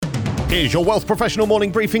Here's your Wealth Professional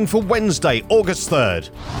morning briefing for Wednesday, August 3rd.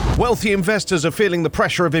 Wealthy investors are feeling the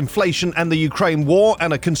pressure of inflation and the Ukraine war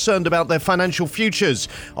and are concerned about their financial futures.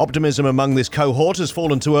 Optimism among this cohort has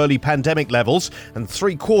fallen to early pandemic levels, and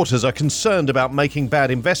 3/4 are concerned about making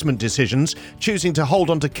bad investment decisions, choosing to hold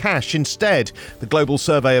on to cash instead. The global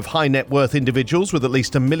survey of high net worth individuals with at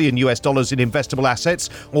least $1 million in investable assets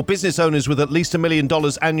or business owners with at least $1 million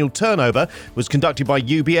annual turnover was conducted by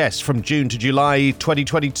UBS from June to July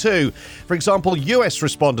 2022. For example, US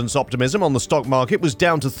respondents' optimism on the stock market was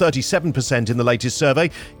down to 37% in the latest survey,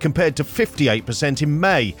 compared to 58% in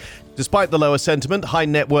May. Despite the lower sentiment, high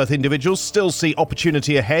net worth individuals still see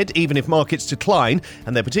opportunity ahead, even if markets decline,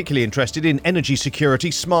 and they're particularly interested in energy security,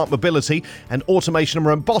 smart mobility, and automation and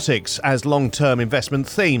robotics as long-term investment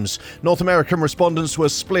themes. North American respondents were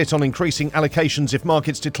split on increasing allocations if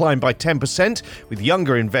markets decline by 10%, with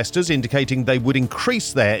younger investors indicating they would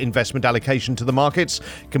increase their investment allocation to the markets,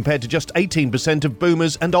 compared to just 18% of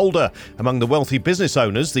boomers and older. Among the wealthy business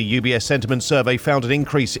owners, the UBS Sentiment Survey found an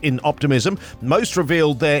increase in optimism. Most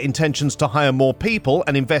revealed their intentions to hire more people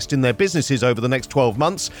and invest in their businesses over the next 12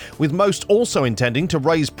 months, with most also intending to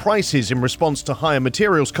raise prices in response to higher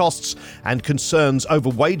materials costs and concerns over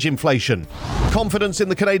wage inflation. Confidence in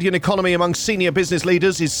the Canadian economy among senior business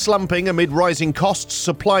leaders is slumping amid rising costs,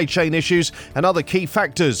 supply chain issues, and other key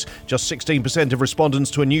factors. Just 16% of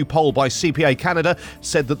respondents to a new poll by CPA Canada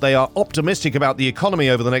said that they are optimistic about the economy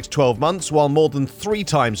over the next 12 months, while more than 3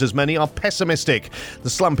 times as many are pessimistic. The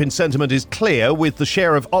slump in sentiment is clear, with the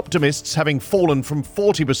share of optimists having fallen from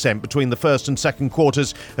 40% between the first and second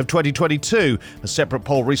quarters of 2022. A separate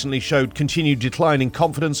poll recently showed continued decline in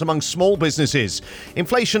confidence among small businesses.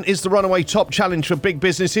 Inflation is the runaway top challenge for big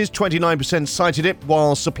businesses. 29% cited it,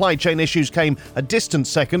 while supply chain issues came a distant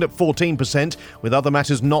second at 14%, with other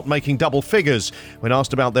matters not making double figures. When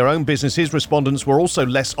asked about their own businesses, respondents were also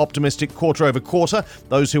less optimistic quarter over quarter.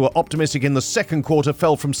 Those who were optimistic in the second quarter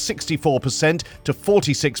fell from 64% to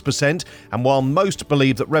 46%, and while most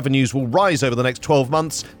believe that revenues will rise over the next 12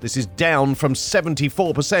 months, this is down from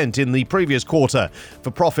 74% in the previous quarter.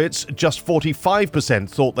 For profits, just 45%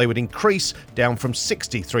 thought they would increase, down from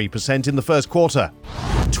 63% in the first quarter.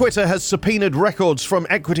 Twitter has subpoenaed records from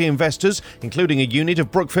equity investors, including a unit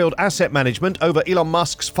of Brookfield Asset Management, over Elon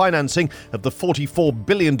Musk's financing of the $44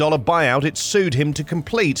 billion buyout it sued him to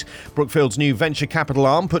complete. Brookfield's new venture capital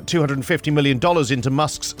arm put $250 million into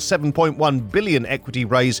Musk's $7.1 billion equity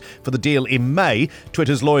raise for the deal in May.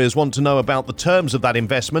 Twitter's lawyers want to know about the terms of that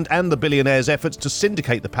investment and the billionaire's efforts to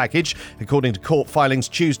syndicate the package, according to court filings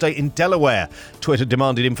Tuesday in Delaware. Twitter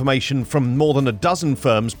demanded information from more than a dozen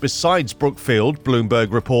firms besides Brookfield,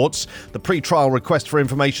 Bloomberg reports. The pre-trial request for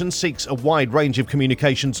information seeks a wide range of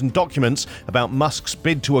communications and documents about Musk's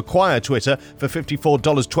bid to acquire Twitter for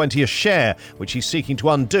 $54.20 a share, which he's seeking to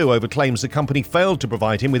undo over claims the company failed to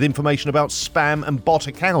provide him with information about spam and bot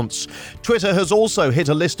accounts. Twitter has also hit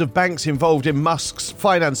a list of banks involved in Musk's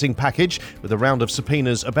financing package, with a round of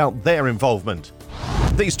subpoenas about their involvement.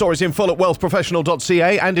 These stories in full at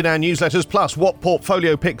wealthprofessional.ca and in our newsletters, plus what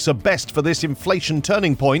portfolio picks are best for this inflation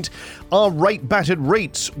turning point. Are rate-battered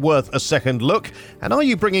REITs worth a second look? And are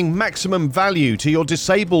you bringing maximum value to your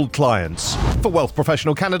disabled clients? For Wealth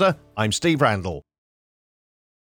Professional Canada, I'm Steve Randall.